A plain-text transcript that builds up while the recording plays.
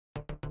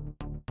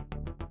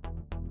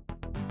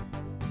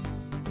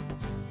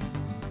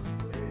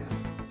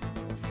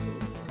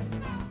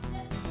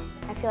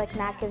feel like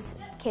Mac gives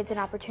kids an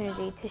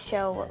opportunity to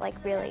show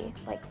really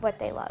what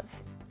they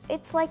love.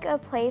 It's like a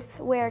place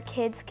where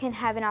kids can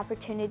have an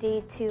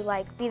opportunity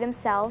to be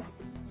themselves.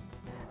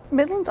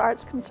 Midlands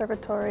Arts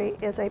Conservatory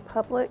is a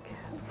public,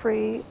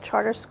 free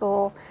charter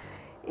school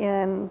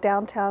in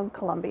downtown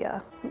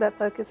Columbia that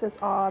focuses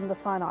on the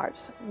fine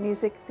arts,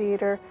 music,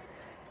 theater,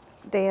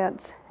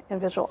 dance, and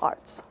visual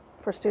arts.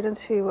 For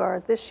students who are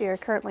this year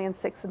currently in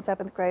 6th and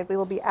 7th grade, we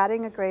will be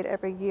adding a grade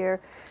every year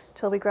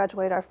till we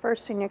graduate our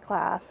first senior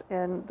class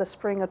in the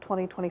spring of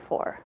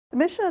 2024. The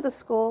mission of the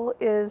school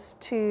is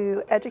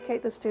to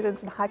educate the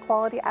students in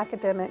high-quality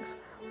academics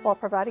while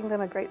providing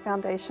them a great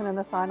foundation in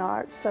the fine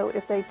arts. So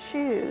if they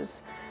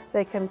choose,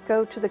 they can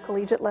go to the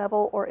collegiate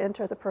level or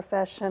enter the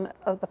profession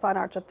of the fine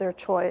arts of their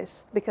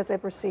choice because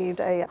they've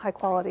received a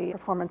high-quality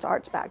performance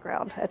arts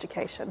background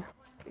education.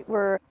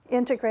 We're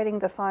integrating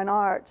the fine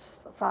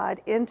arts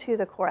side into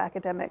the core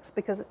academics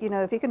because,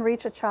 if you can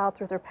reach a child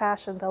through their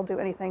passion, they'll do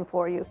anything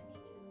for you.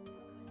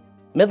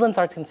 Midlands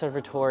Arts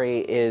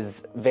Conservatory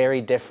is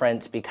very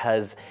different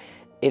because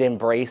it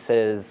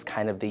embraces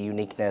kind of the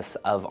uniqueness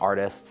of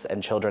artists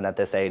and children at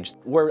this age.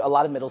 Where a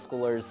lot of middle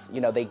schoolers,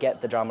 they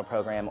get the drama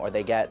program or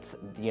they get,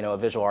 a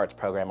visual arts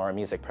program or a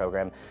music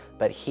program,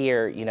 but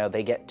here,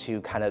 they get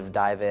to kind of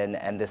dive in,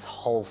 and this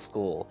whole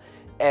school,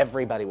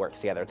 everybody works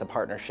together. It's a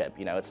partnership,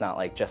 it's not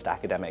like just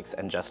academics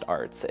and just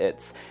arts.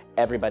 It's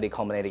everybody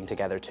culminating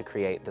together to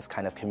create this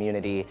kind of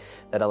community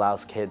that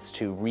allows kids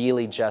to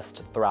really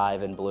just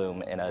thrive and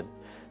bloom in a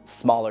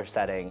smaller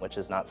setting, which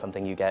is not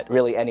something you get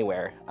really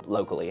anywhere,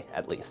 locally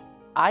at least.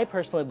 I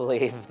personally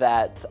believe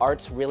that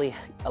arts really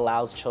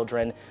allows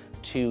children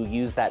to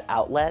use that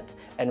outlet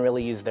and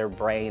really use their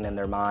brain and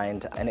their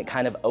mind, and it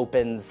kind of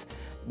opens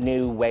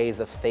new ways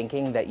of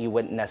thinking that you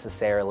wouldn't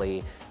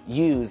necessarily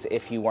use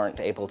if you weren't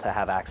able to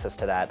have access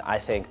to that. I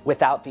think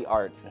without the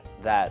arts,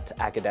 that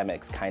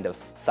academics kind of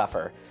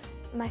suffer.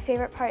 My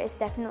favorite part is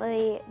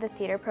definitely the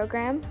theater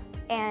program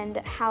and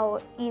how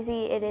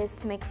easy it is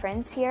to make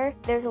friends here.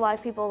 There's a lot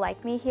of people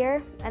like me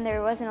here, and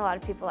there wasn't a lot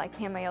of people like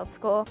me in my old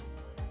school.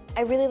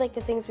 I really like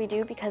the things we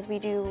do because we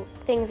do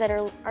things that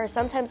are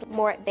sometimes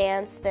more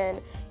advanced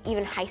than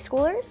even high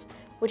schoolers,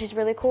 which is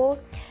really cool.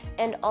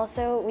 And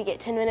also, we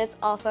get 10 minutes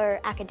off our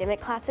academic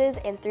classes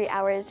and 3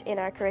 hours in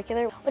our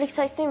curricular. What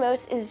excites me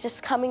most is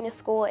just coming to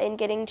school and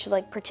getting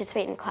to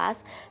participate in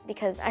class,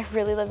 because I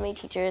really love my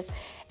teachers,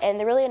 and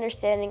they're really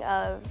understanding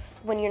of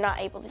when you're not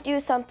able to do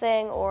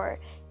something or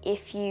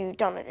if you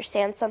don't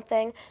understand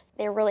something.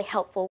 They're really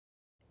helpful.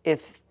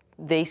 If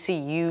they see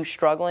you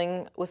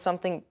struggling with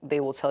something,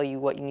 they will tell you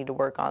what you need to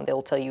work on. They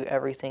will tell you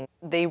everything.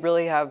 They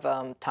really have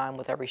time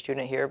with every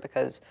student here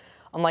because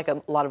unlike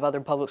a lot of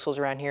other public schools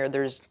around here,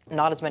 there's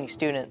not as many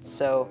students,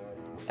 so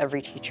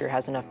every teacher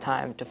has enough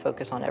time to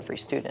focus on every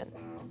student.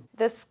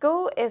 The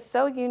school is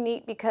so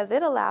unique because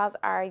it allows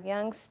our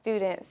young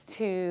students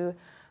to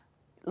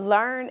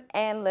learn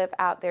and live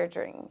out their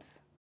dreams.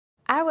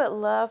 I would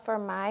love for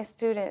my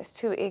students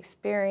to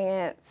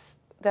experience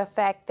the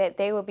fact that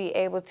they will be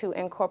able to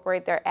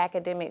incorporate their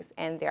academics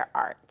and their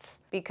arts,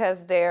 because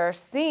they're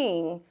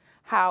seeing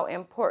how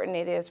important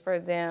it is for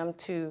them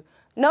to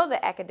know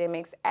the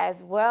academics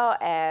as well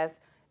as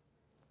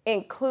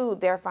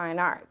include their fine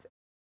arts.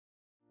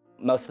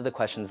 Most of the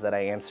questions that I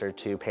answer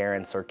to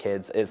parents or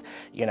kids is,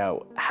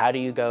 how do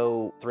you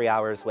go 3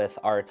 hours with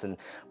arts, and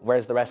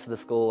where's the rest of the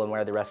school, and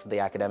where are the rest of the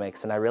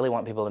academics? And I really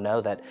want people to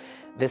know that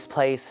this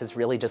place has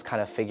really just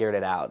kind of figured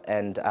it out.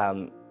 And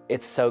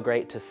it's so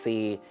great to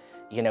see,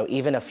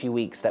 even a few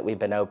weeks that we've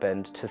been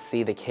opened, to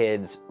see the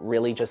kids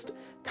really just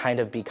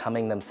kind of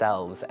becoming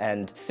themselves.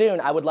 And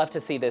soon I would love to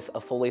see this a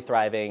fully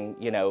thriving,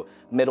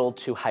 middle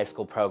to high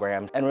school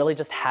program, and really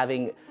just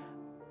having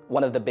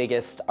one of the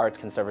biggest arts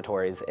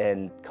conservatories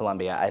in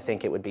Columbia. I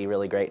think it would be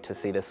really great to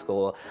see this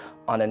school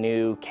on a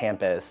new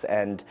campus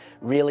and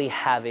really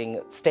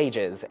having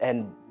stages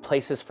and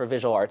places for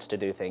visual arts to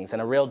do things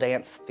and a real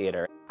dance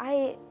theater.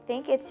 I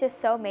think it's just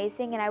so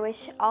amazing, and I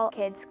wish all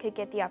kids could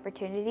get the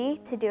opportunity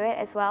to do it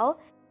as well.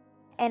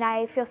 And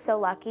I feel so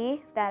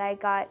lucky that I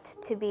got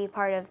to be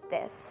part of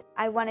this.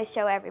 I want to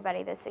show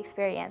everybody this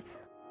experience.